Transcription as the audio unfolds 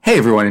Hey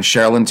everyone, it's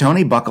Cheryl and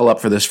Tony. Buckle up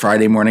for this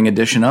Friday morning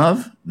edition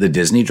of the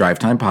Disney Drive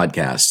Time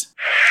Podcast.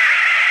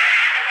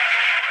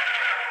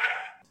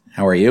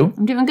 How are you?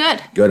 I'm doing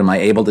good. Good. Am I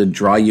able to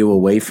draw you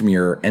away from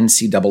your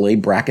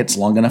NCAA brackets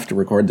long enough to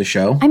record the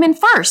show? I'm in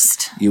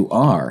first. You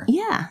are?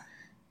 Yeah.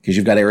 Because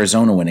you've got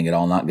Arizona winning it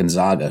all, not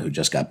Gonzaga, who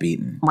just got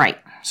beaten. Right.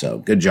 So,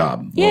 good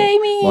job. Yay,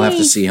 me. We'll have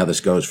to see how this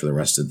goes for the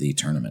rest of the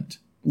tournament.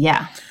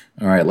 Yeah.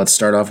 All right, let's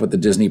start off with the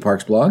Disney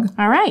Parks blog.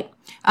 All right.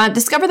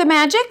 Discover the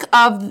magic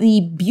of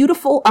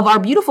our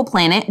beautiful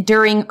planet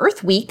during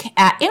Earth Week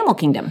at Animal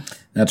Kingdom.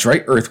 That's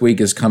right. Earth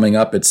Week is coming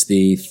up. It's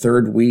the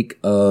third week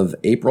of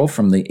April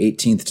from the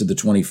 18th to the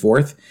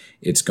 24th.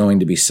 It's going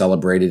to be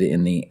celebrated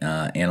in the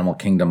Animal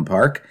Kingdom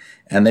Park.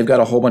 And they've got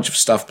a whole bunch of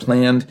stuff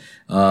planned.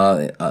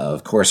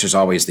 Of course, there's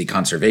always the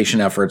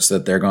conservation efforts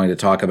that they're going to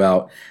talk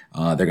about.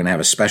 They're going to have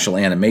a special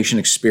animation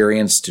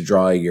experience to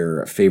draw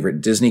your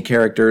favorite Disney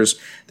characters.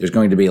 There's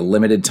going to be a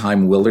limited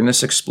time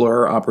Wilderness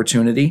Explorer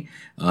opportunity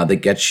that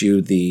gets you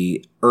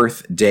the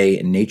Earth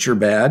Day Nature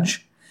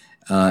Badge.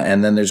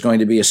 And then there's going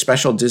to be a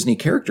special Disney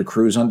character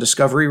cruise on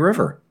Discovery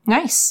River.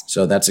 Nice.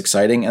 So that's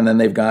exciting. And then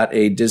they've got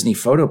a Disney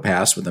photo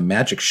pass with a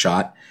magic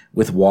shot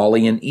with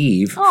Wally and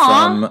Eve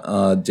from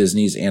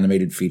Disney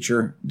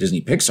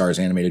Pixar's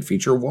animated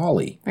feature,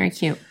 Wall-E. Very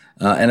cute.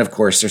 And of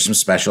course, there's some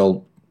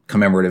special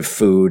commemorative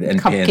food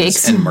and Cupcakes.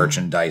 Pins and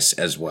merchandise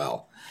as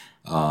well.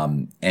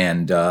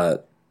 And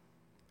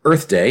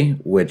Earth Day,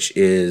 which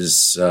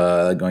is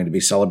going to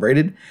be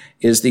celebrated,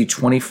 is the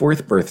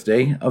 24th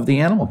birthday of the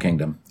Animal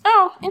Kingdom.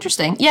 Oh,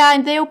 interesting. Yeah,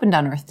 and they opened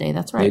on Earth Day.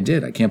 That's right. They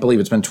did. I can't believe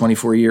it's been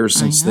 24 years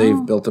since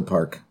they've built a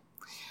park.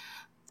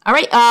 All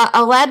right.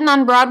 Aladdin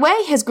on Broadway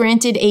has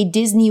granted a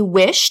Disney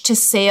wish to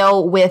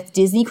sail with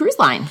Disney Cruise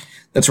Line.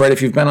 That's right.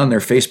 If you've been on their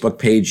Facebook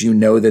page, you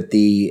know that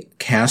the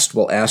cast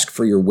will ask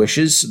for your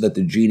wishes so that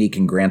the genie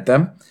can grant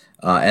them.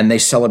 And they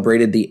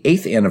celebrated the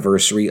 8th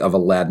anniversary of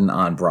Aladdin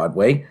on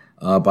Broadway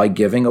by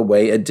giving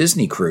away a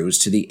Disney cruise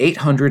to the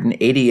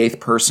 888th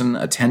person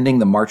attending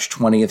the March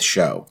 20th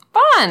show.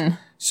 Fun.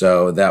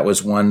 So that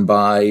was won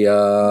by,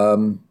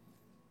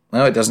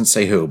 well, it doesn't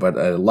say who, but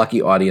a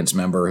lucky audience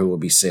member who will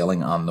be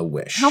sailing on the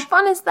Wish. How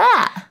fun is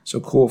that?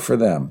 So cool for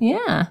them.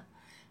 Yeah.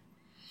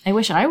 I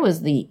wish I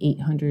was the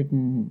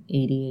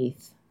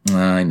 888th.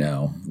 I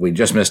know. We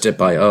just missed it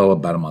by,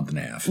 about a month and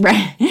a half.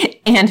 Right.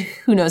 And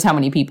who knows how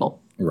many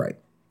people. Right.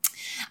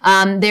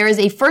 There is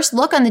a first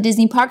look on the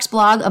Disney Parks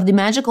blog of the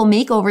magical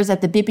makeovers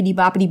at the Bippity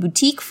Boppity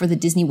Boutique for the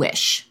Disney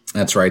Wish.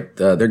 That's right.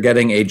 They're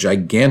getting a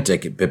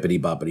gigantic Bippity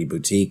Boppity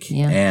Boutique.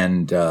 Yeah.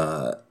 And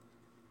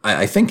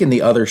I think in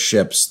the other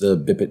ships, the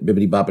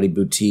Bippity Boppity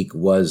Boutique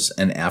was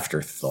an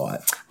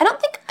afterthought.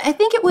 I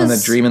think it was... On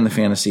the Dream and the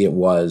Fantasy, it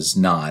was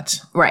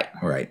not. Right.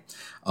 Right.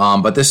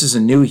 But this is a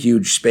new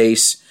huge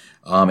space.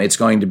 It's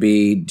going to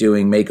be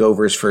doing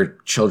makeovers for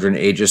children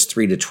ages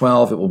 3 to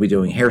 12. It will be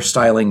doing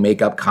hairstyling,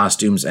 makeup,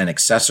 costumes, and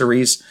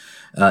accessories.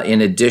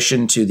 In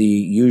addition to the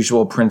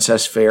usual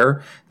princess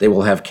fare, they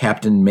will have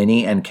Captain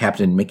Minnie and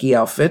Captain Mickey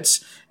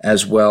outfits,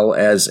 as well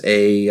as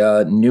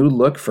a new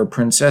look for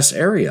Princess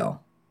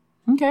Ariel.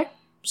 Okay.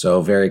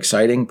 So very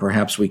exciting.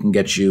 Perhaps we can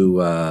get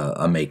you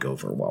a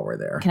makeover while we're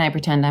there. Can I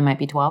pretend I might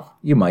be 12?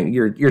 You might.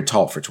 You're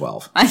tall for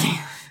 12.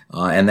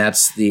 And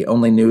that's the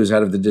only news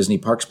out of the Disney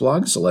Parks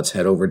blog. So let's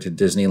head over to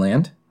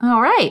Disneyland.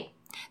 All right.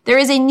 There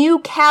is a new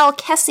Cal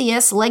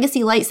Kestis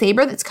Legacy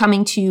lightsaber that's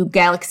coming to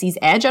Galaxy's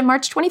Edge on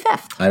March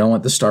 25th. I don't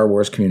want the Star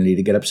Wars community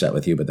to get upset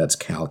with you, but that's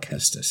Cal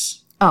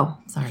Kestis. Oh,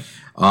 sorry.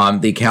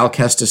 The Cal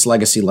Kestis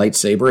Legacy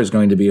lightsaber is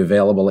going to be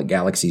available at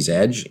Galaxy's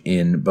Edge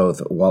in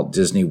both Walt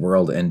Disney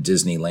World and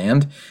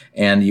Disneyland,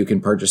 and you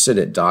can purchase it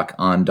at Doc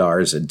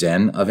Ondar's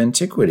Den of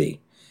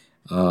Antiquity.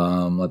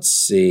 Let's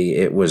see.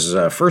 It was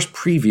first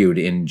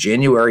previewed in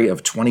January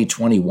of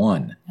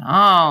 2021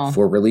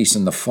 for release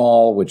in the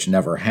fall, which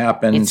never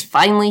happened. It's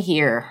finally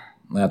here.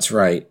 That's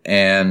right.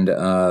 And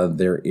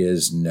there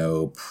is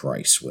no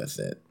price with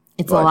it.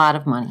 It's a lot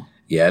of money.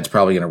 Yeah, it's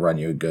probably going to run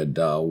you a good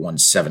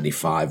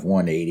 $175,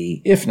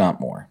 $180, if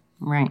not more.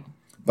 Right.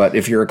 But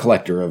if you're a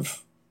collector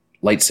of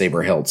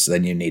lightsaber hilts,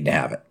 then you need to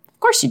have it. Of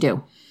course you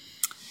do.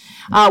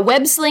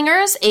 Web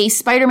Slingers, a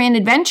Spider-Man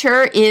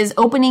adventure, is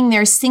opening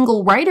their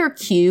single rider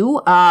queue.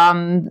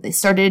 It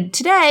started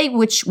today,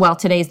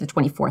 today is the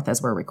 24th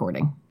as we're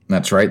recording.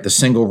 That's right. The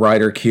single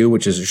rider queue,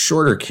 which is a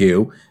shorter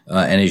queue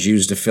and is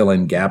used to fill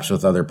in gaps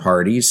with other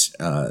parties,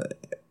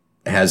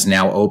 has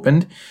now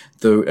opened.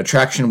 The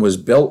attraction was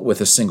built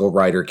with a single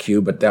rider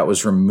queue, but that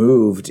was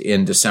removed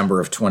in December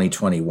of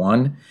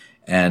 2021.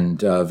 And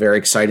very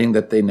exciting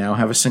that they now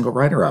have a single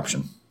rider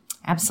option.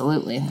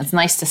 Absolutely. It's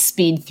nice to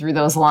speed through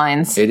those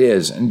lines. It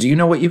is. And do you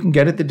know what you can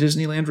get at the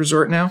Disneyland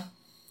Resort now?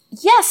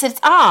 Yes, it's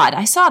odd.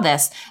 I saw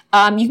this.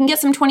 You can get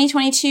some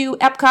 2022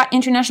 Epcot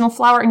International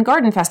Flower and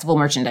Garden Festival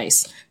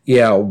merchandise.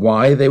 Yeah,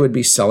 why they would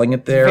be selling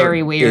it there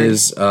Very weird.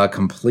 Is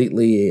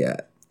completely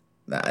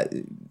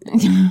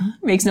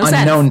makes no sense.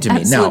 Unknown to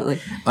me. Absolutely.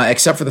 No,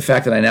 except for the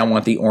fact that I now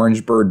want the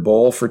Orange Bird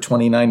Bowl for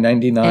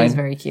 $29.99. It is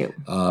very cute.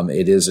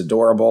 It is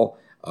adorable.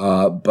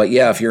 But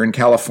yeah, if you're in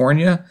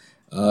California,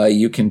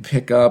 You can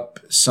pick up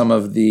some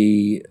of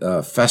the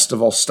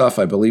festival stuff.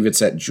 I believe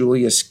it's at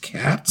Julius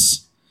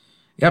Katz.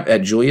 Yep,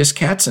 at Julius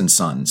Katz and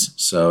Sons.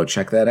 So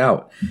check that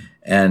out.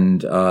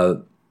 And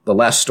the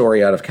last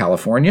story out of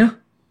California.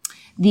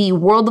 The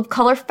World of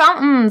Color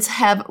fountains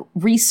have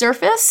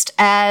resurfaced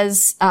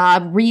as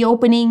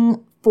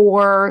reopening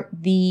for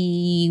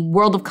the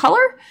World of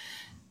Color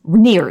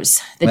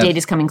nears. The date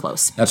is coming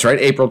close. That's right.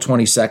 April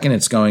 22nd,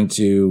 it's going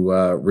to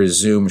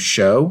resume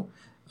show.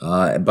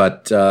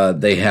 But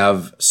they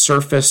have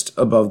surfaced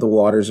above the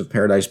waters of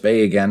Paradise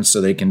Bay again so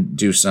they can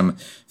do some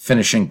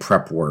finishing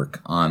prep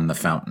work on the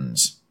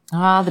fountains.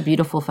 Ah, the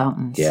beautiful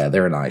fountains. Yeah,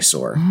 they're an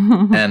eyesore.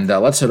 And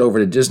let's head over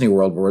to Disney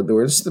World where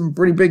there's some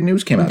pretty big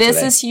news came out today.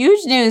 This is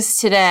huge news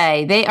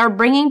today. They are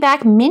bringing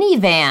back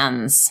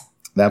minivans.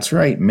 That's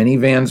right.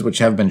 Minivans, which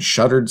have been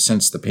shuttered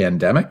since the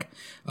pandemic.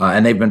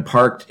 And they've been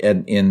parked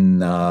at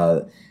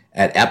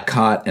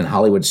Epcot and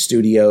Hollywood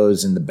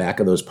Studios in the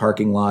back of those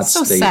parking lots.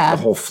 So sad.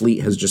 The whole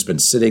fleet has just been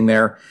sitting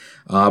there.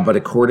 But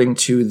according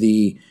to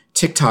the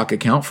TikTok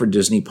account for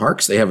Disney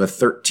Parks, they have a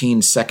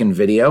 13-second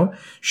video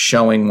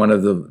showing one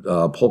of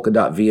the polka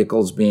dot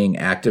vehicles being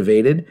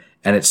activated.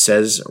 And it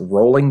says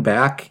rolling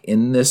back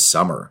in this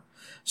summer.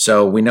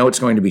 So we know it's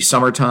going to be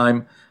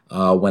summertime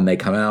when they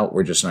come out.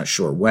 We're just not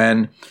sure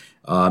when.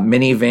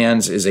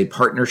 Minivans is a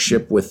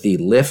partnership with the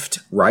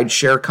Lyft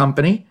rideshare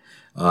company.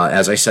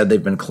 As I said,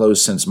 they've been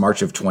closed since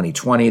March of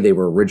 2020. They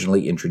were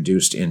originally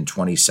introduced in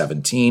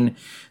 2017.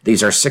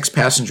 These are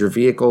 6-passenger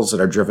vehicles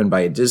that are driven by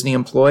a Disney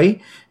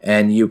employee,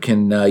 and you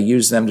can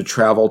use them to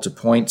travel to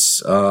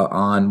points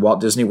on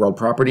Walt Disney World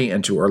property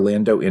and to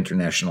Orlando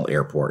International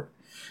Airport.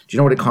 Do you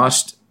know what it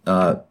costs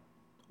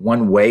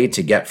one way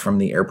to get from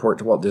the airport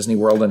to Walt Disney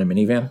World in a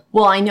minivan?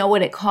 Well, I know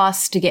what it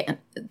costs to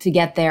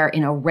get there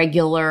in a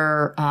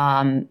regular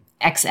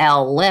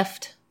XL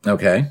lift.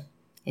 Okay.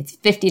 It's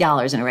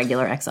 $50 in a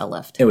regular XL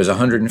lift. It was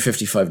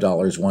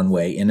 $155 one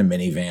way in a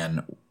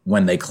minivan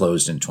when they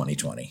closed in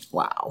 2020.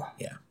 Wow.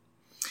 Yeah.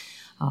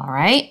 All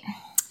right.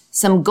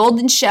 Some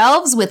golden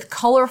shelves with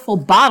colorful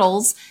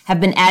bottles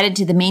have been added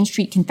to the Main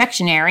Street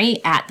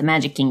Confectionery at the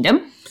Magic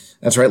Kingdom.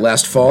 That's right.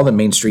 Last fall, the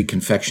Main Street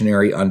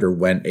Confectionery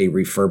underwent a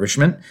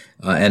refurbishment,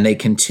 and they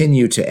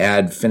continue to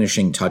add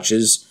finishing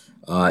touches,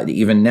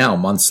 even now,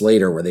 months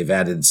later, where they've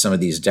added some of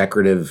these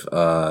decorative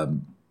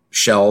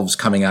shelves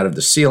coming out of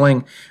the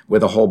ceiling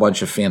with a whole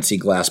bunch of fancy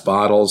glass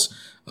bottles.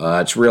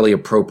 It's really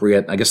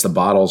appropriate. I guess the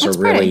bottles are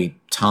really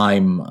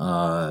time,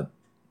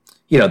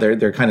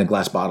 they're kind of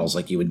glass bottles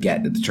like you would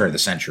get at the turn of the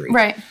century.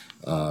 Right.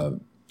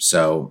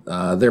 So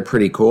they're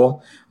pretty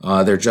cool.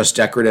 They're just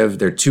decorative.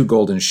 They're 2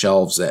 golden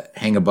shelves that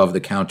hang above the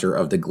counter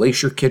of the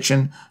Glacier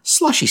Kitchen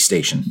Slushy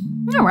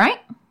Station. All right.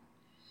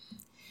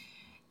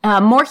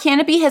 More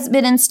canopy has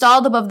been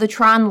installed above the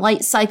Tron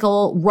Light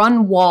Cycle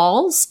run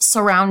walls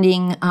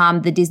surrounding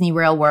the Disney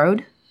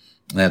Railroad.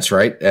 That's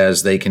right.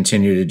 As they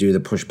continue to do the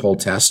push-pull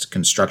test,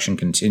 construction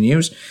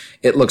continues.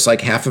 It looks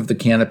like half of the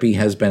canopy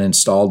has been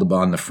installed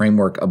upon the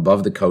framework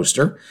above the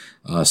coaster,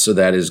 so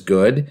that is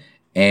good.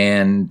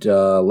 And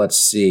let's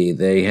see,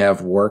 they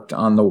have worked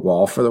on the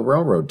wall for the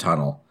railroad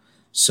tunnel.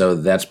 So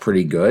that's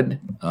pretty good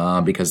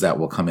because that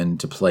will come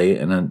into play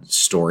in a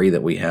story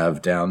that we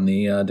have down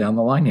the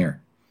line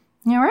here.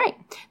 All right.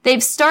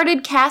 They've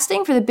started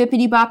casting for the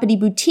Bippity Boppity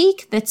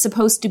Boutique that's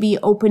supposed to be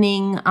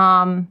opening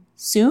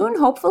soon,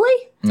 hopefully.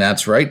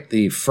 That's right.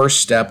 The first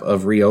step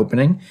of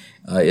reopening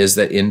is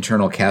that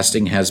internal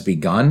casting has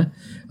begun.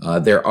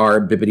 There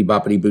are Bippity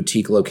Boppity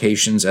Boutique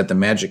locations at the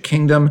Magic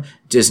Kingdom,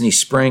 Disney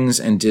Springs,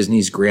 and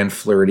Disney's Grand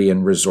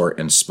Floridian Resort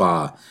and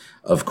Spa.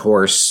 Of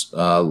course,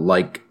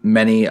 like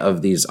many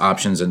of these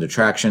options and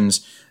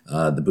attractions,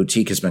 the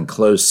boutique has been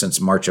closed since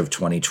March of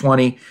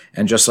 2020.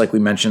 And just like we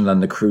mentioned on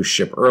the cruise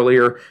ship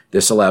earlier,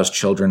 this allows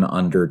children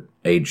under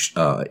age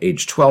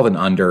 12 and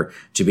under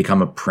to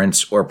become a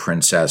prince or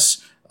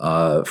princess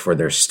for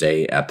their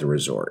stay at the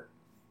resort.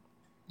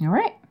 All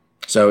right.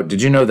 So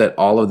did you know that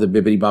all of the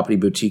Bippity Boppity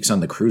boutiques on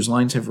the cruise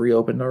lines have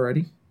reopened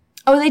already?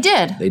 Oh, they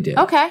did? They did.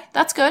 Okay,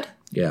 that's good.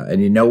 Yeah,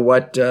 and you know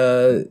what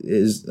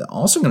is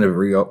also going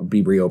to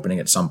be reopening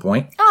at some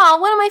point? Oh,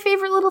 one of my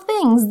favorite little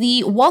things,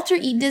 the Walter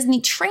E.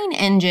 Disney train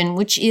engine,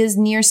 which is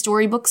near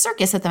Storybook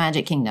Circus at the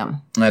Magic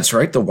Kingdom. That's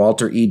right. The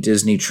Walter E.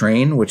 Disney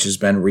train, which has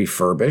been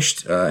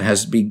refurbished,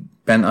 has been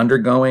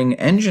undergoing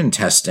engine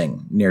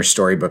testing near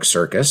Storybook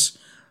Circus.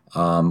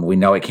 We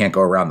know it can't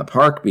go around the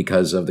park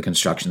because of the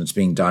construction that's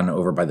being done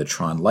over by the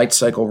Tron Light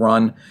Cycle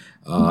run.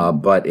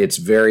 But it's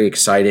very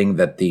exciting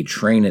that the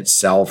train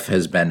itself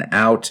has been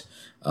out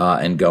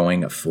and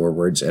going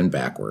forwards and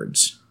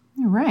backwards.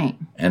 All right.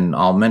 And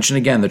I'll mention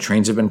again, the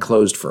trains have been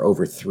closed for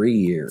over 3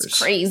 years.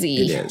 It's crazy.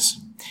 It is.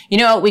 You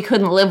know what we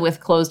couldn't live with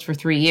closed for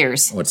 3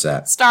 years? What's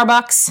that?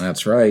 Starbucks.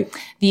 That's right.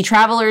 The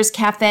Travelers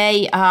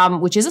Cafe,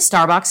 which is a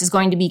Starbucks, is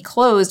going to be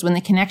closed when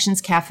the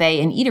Connections Cafe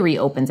and Eatery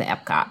opens at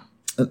Epcot.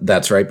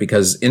 That's right,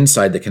 because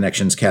inside the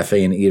Connections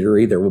Cafe and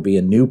Eatery, there will be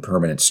a new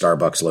permanent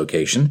Starbucks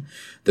location.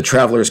 The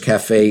Travelers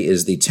Cafe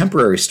is the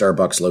temporary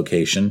Starbucks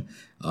location,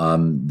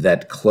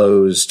 that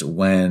closed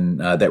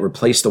that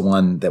replaced the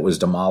one that was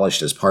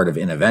demolished as part of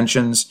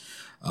Innoventions.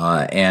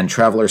 And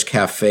Travelers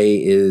Cafe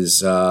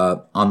is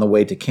on the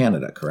way to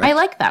Canada, correct? I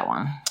like that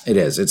one. It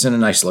is. It's in a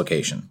nice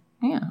location.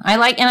 Yeah, I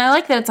like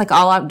that it's like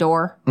all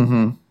outdoor.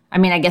 Mm-hmm. I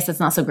mean, I guess it's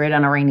not so great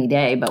on a rainy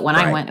day, but when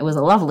I went, it was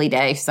a lovely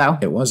day, so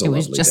it was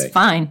just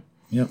fine.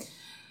 Yep.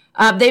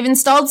 They've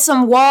installed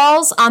some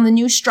walls on the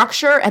new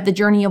structure at the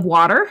Journey of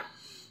Water.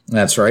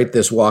 That's right.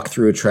 This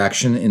walk-through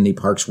attraction in the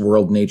park's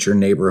World Nature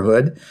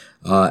neighborhood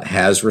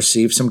has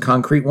received some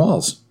concrete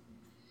walls.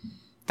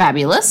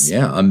 Fabulous.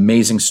 Yeah,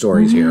 amazing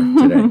stories here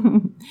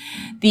today.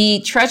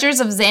 The Treasures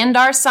of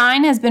Xandar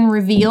sign has been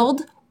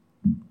revealed,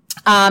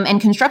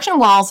 and construction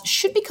walls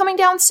should be coming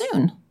down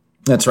soon.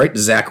 That's right.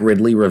 Zach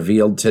Ridley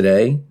revealed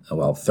today,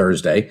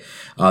 Thursday,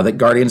 that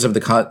Guardians of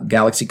the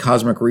Galaxy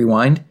Cosmic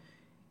Rewind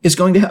is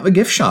going to have a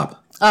gift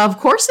shop. Of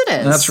course it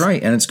is. That's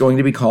right. And it's going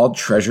to be called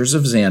Treasures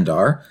of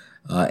Xandar.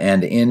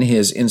 And in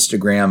his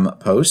Instagram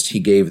post, he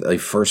gave a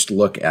first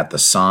look at the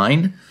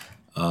sign,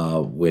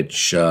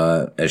 which,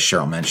 as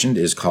Cheryl mentioned,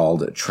 is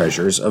called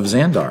Treasures of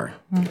Xandar.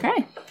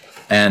 Okay.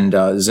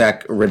 And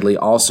Zach Ridley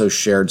also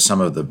shared some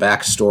of the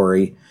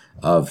backstory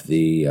of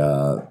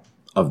the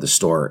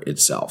store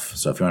itself.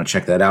 So if you want to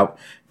check that out,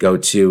 go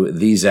to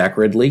the Zach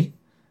Ridley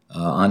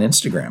on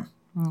Instagram.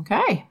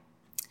 Okay.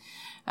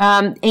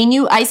 A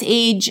new Ice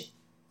Age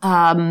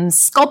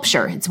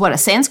sculpture. It's a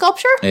sand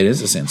sculpture? It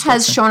is a sand sculpture.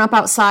 Has shown up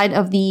outside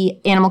of the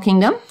Animal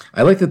Kingdom.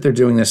 I like that they're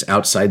doing this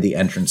outside the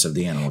entrance of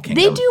the Animal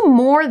Kingdom. They do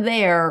more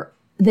there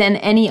than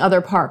any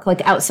other park,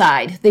 like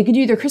outside. They could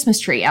do their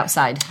Christmas tree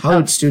outside.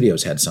 Hollywood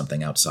Studios had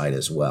something outside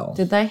as well.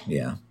 Did they?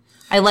 Yeah.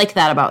 I like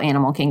that about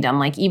Animal Kingdom.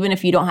 Like, even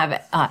if you don't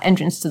have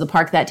entrance to the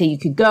park that day, you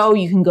can go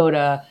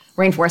to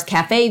Rainforest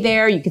Cafe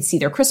there. You could see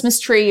their Christmas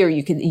tree, or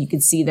you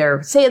could see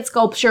their sand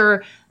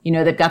sculpture. You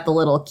know, they've got the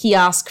little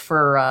kiosk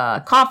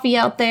for coffee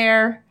out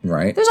there.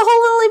 Right. There's a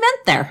whole little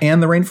event there.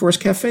 And the Rainforest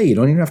Cafe. You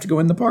don't even have to go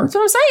in the park. That's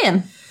what I'm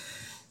saying.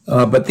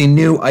 But the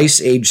new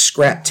Ice Age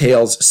Scrat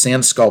Tales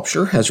sand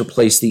sculpture has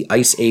replaced the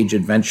Ice Age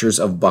Adventures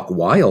of Buck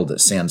Wild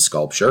sand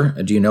sculpture.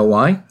 Do you know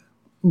why?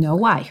 No,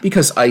 why?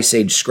 Because Ice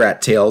Age Scrat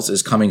Tales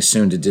is coming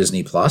soon to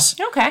Disney+.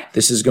 Okay.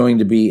 This is going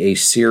to be a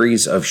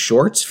series of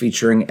shorts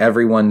featuring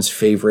everyone's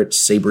favorite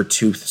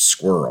saber-toothed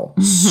squirrel,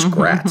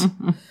 Scrat.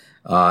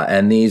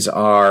 And these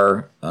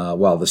are,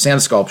 the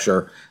sand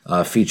sculpture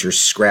features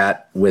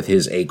Scrat with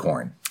his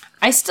acorn.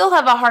 I still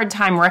have a hard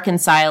time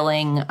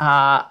reconciling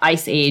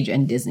Ice Age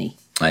and Disney.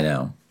 I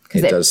know.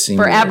 It does seem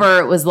forever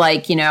weird. It was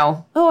like, I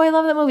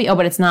love that movie. Oh,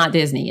 but it's not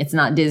Disney. It's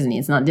not Disney.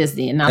 It's not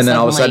Disney. And then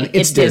all of a sudden,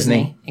 it's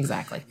Disney.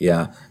 Exactly.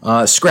 Yeah.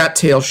 Scrat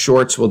Tale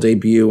shorts will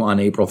debut on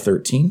April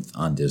 13th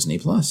on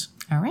Disney+. All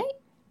right.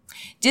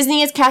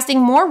 Disney is casting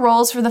more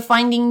roles for the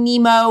Finding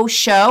Nemo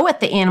show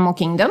at the Animal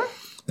Kingdom.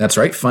 That's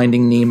right.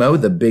 Finding Nemo,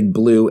 The Big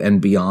Blue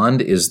and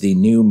Beyond is the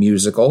new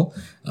musical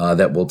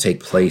that will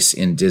take place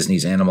in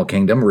Disney's Animal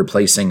Kingdom,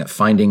 replacing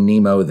Finding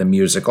Nemo, the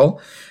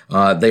musical.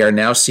 They are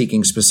now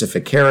seeking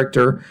specific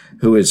character,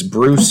 who is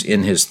Bruce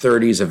in his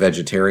 30s, a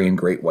vegetarian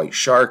great white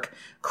shark,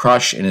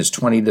 Crush in his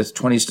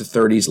 20s to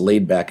 30s,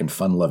 laid-back and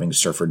fun-loving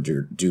surfer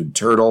dude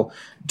turtle,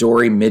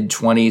 Dory,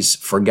 mid-20s,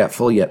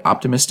 forgetful yet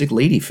optimistic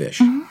ladyfish,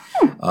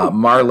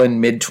 Marlin,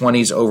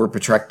 mid-20s,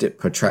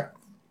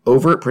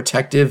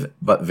 overprotective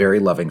but very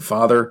loving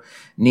father,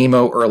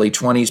 Nemo, early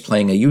 20s,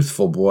 playing a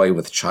youthful boy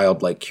with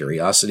childlike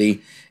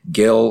curiosity,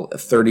 Gil,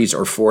 30s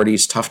or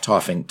 40s,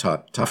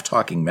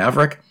 tough-talking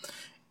maverick,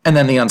 and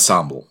then the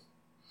ensemble.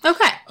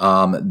 Okay.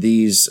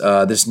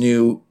 This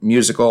new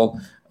musical,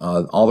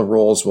 all the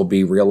roles will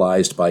be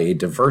realized by a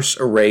diverse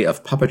array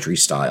of puppetry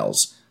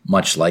styles,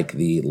 much like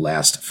the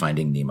last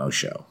Finding Nemo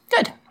show.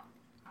 Good.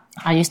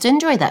 I used to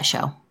enjoy that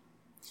show.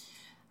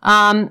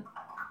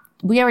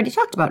 We already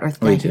talked about Earth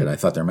Day. We did. I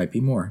thought there might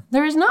be more.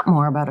 There is not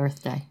more about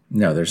Earth Day.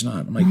 No, there's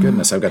not. My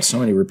goodness, I've got so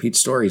many repeat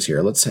stories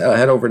here. Let's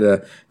head over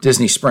to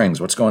Disney Springs.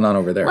 What's going on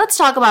over there? Let's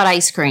talk about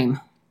ice cream.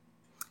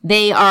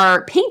 They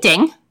are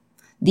painting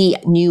the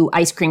new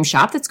ice cream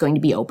shop that's going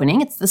to be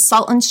opening. It's the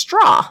Salt and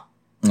Straw.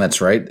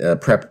 That's right.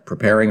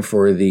 Preparing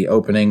for the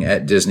opening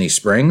at Disney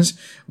Springs,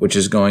 which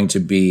is going to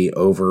be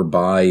over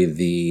by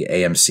the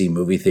AMC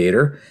movie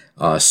theater.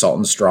 Salt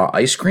and Straw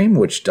Ice Cream,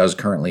 which does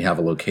currently have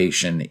a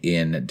location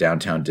in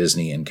downtown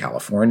Disney in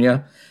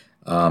California.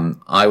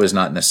 I was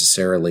not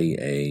necessarily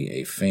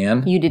a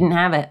fan. You didn't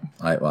have it.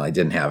 I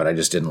didn't have it. I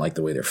just didn't like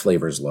the way their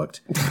flavors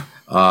looked.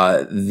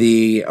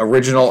 The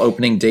original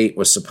opening date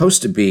was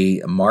supposed to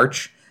be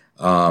March,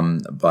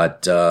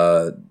 but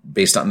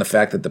based on the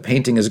fact that the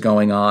painting is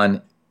going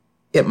on,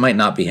 it might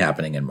not be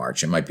happening in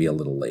March. It might be a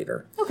little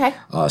later. Okay.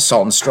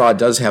 Salt and Straw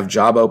does have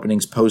job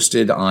openings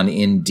posted on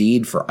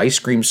Indeed for ice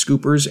cream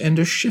scoopers and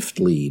a shift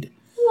lead.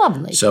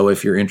 Lovely. So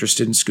if you're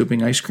interested in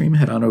scooping ice cream,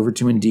 head on over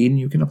to Indeed and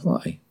you can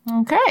apply.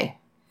 Okay.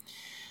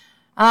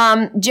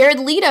 Jared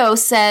Leto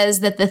says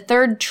that the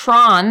third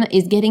Tron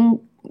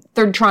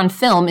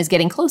film is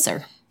getting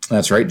closer.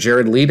 That's right.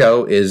 Jared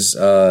Leto is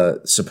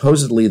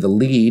supposedly the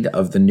lead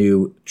of the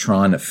new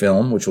Tron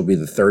film, which will be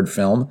the third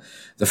film.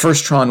 The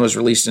first Tron was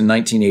released in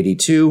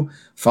 1982,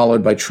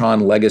 followed by Tron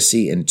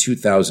Legacy in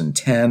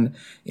 2010.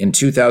 In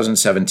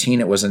 2017,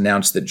 it was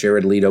announced that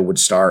Jared Leto would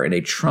star in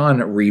a Tron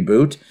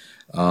reboot,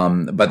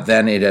 but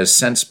then it has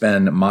since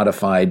been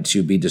modified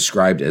to be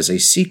described as a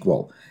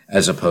sequel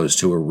as opposed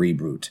to a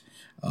reboot.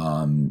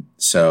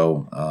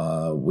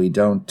 So we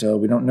don't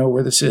know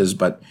where this is,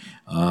 but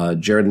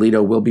Jared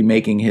Leto will be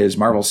making his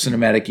Marvel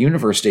Cinematic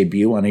Universe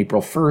debut on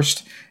April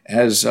 1st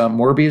as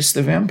Morbius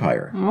the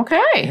Vampire.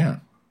 Okay. Yeah.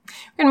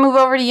 We're going to move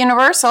over to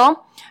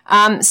Universal.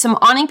 Some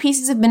awning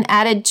pieces have been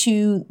added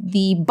to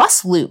the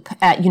bus loop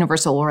at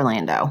Universal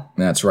Orlando.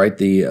 That's right.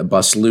 The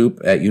bus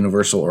loop at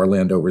Universal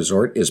Orlando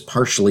Resort is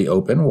partially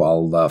open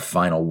while the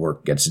final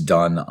work gets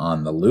done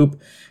on the loop.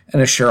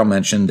 And as Cheryl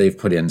mentioned, they've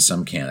put in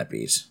some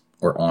canopies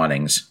or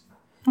awnings.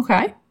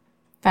 Okay.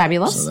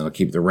 Fabulous. So that'll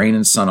keep the rain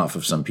and sun off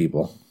of some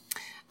people.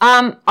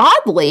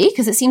 Oddly,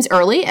 because it seems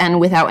early and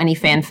without any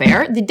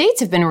fanfare, the dates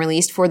have been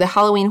released for the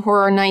Halloween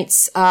Horror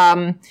Nights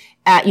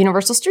at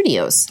Universal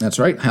Studios. That's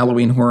right.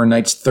 Halloween Horror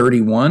Nights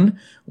 31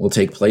 will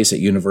take place at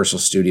Universal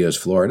Studios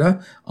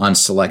Florida on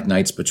select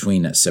nights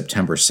between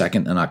September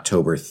 2nd and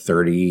October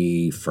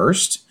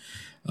 31st.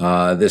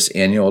 This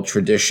annual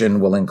tradition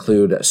will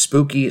include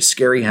spooky,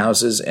 scary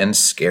houses and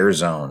scare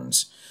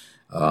zones.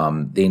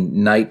 The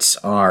nights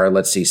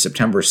are,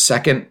 September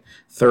 2nd,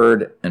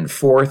 3rd, and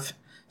 4th,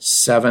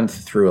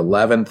 7th through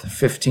 11th,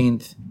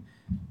 15th,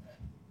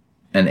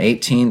 and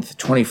 18th,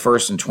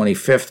 21st and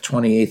 25th,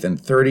 28th and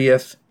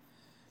 30th.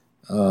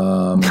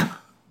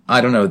 I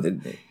don't know.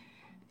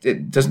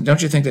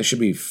 Don't you think that should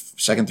be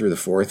 2nd through the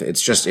 4th?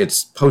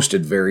 It's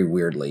posted very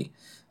weirdly.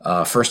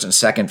 1st and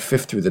 2nd,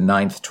 5th through the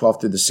 9th,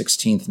 12th through the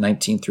 16th,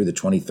 19th through the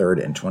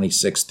 23rd, and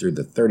 26th through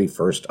the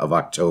 31st of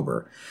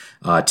October.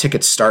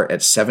 Tickets start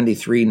at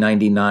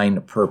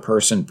 $73.99 per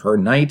person per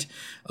night.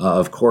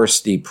 Of course,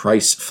 the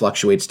price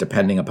fluctuates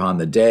depending upon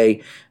the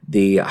day.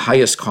 The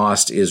highest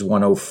cost is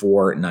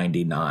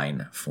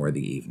 $104.99 for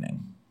the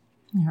evening.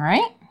 All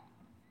right.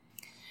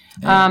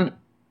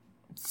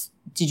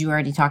 Did you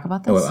already talk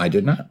about this? Oh, I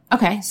did not.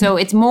 Okay, so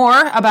it's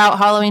more about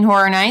Halloween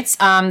Horror Nights.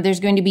 There's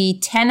going to be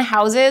 10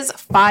 houses,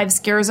 5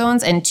 scare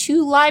zones, and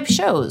 2 live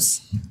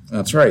shows.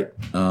 That's right.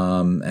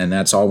 And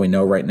that's all we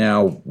know right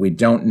now. We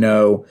don't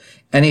know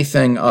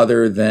anything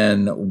other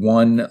than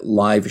one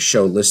live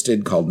show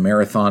listed called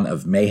Marathon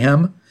of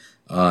Mayhem.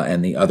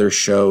 And the other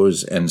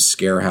shows and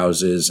scare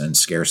houses and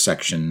scare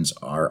sections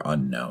are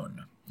unknown.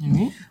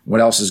 Mm-hmm.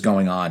 What else is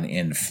going on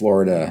in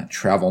Florida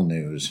travel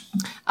news?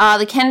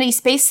 The Kennedy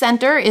Space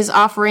Center is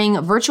offering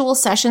virtual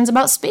sessions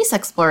about space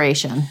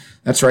exploration.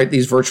 That's right.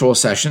 These virtual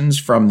sessions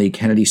from the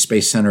Kennedy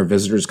Space Center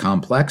Visitors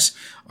Complex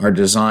are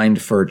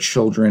designed for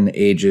children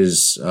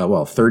ages,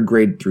 3rd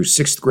grade through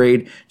 6th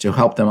grade to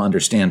help them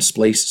understand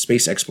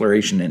space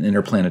exploration and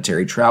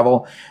interplanetary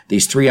travel.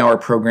 These 3-hour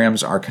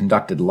programs are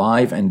conducted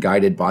live and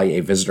guided by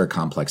a visitor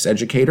complex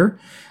educator.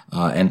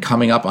 And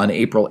coming up on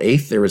April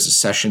 8th, there is a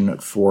session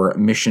for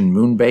Mission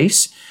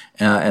Moonbase,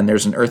 and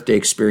there's an Earth Day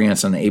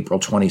experience on April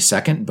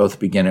 22nd. Both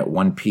begin at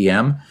 1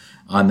 p.m.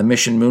 On the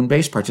Mission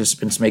Moonbase,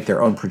 participants make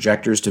their own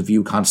projectors to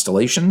view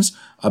constellations,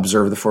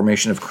 observe the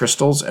formation of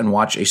crystals, and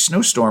watch a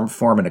snowstorm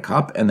form in a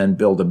cup, and then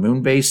build a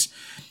moon base.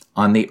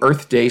 On the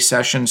Earth Day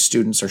session,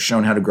 students are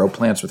shown how to grow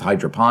plants with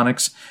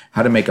hydroponics,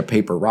 how to make a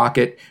paper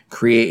rocket,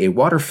 create a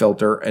water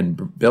filter,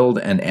 and build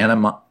an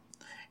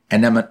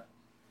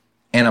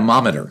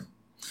anemometer.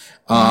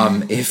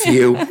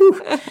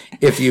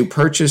 If you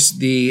purchase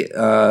the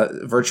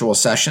virtual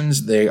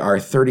sessions, they are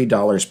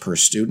 $30 per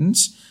student,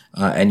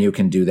 and you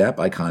can do that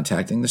by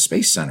contacting the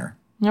Space Center.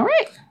 All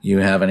right. You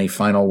have any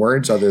final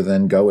words other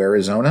than go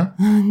Arizona?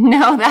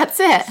 No, that's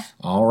it.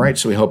 All right.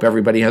 So we hope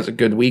everybody has a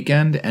good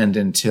weekend. And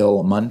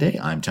until Monday,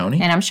 I'm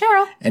Tony. And I'm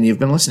Cheryl. And you've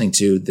been listening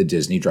to the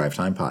Disney Drive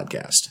Time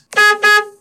Podcast.